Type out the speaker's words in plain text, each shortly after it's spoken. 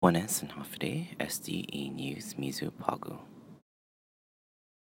Buenas noches, este News Mizu Pago.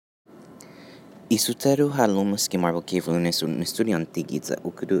 Isutero halumos que marbo que lunes un estudiante giza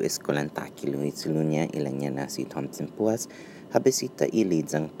ukudu escolantakilu itulunya ilanyana si Thompson Puas habesita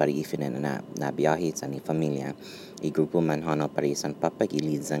ilizang para ifinana na biyahe sa ni familia i grupo manhano para isan papa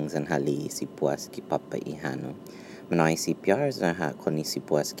ilizang zanhali si Puas ki papa ihano. Manoy si PR za ha koni si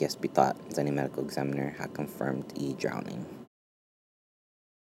Puas ki hospital za ni medical examiner ha confirmed drowning.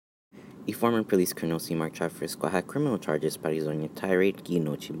 A former police colonel Seymour Charfrisco had criminal charges para isonya tirade ki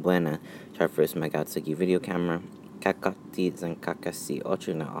noche buena. Charfris magatsagi video camera kakati zan kakasi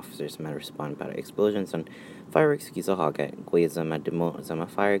ocho na officers may respond para explosions on fireworks ki zahaga gueza mademo zama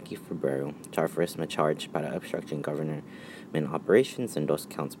fire ki febrero. Charfris ma charged para obstructing government operations and dos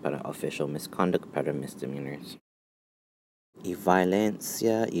counts para official misconduct para misdemeanors. E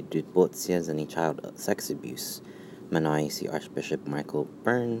violência e debotsia zani child sex abuse. Manoy si Archbishop Michael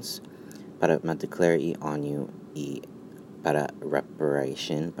Burns para ma-declare ONU para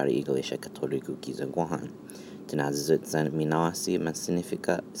reparation para Iglesia Católica Kizaguahan. Tinazut zan minawasi man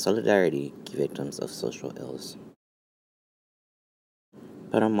significa solidarity ki victims of social ills.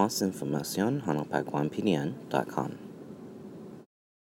 Para más información, hanopagwanpinian.com.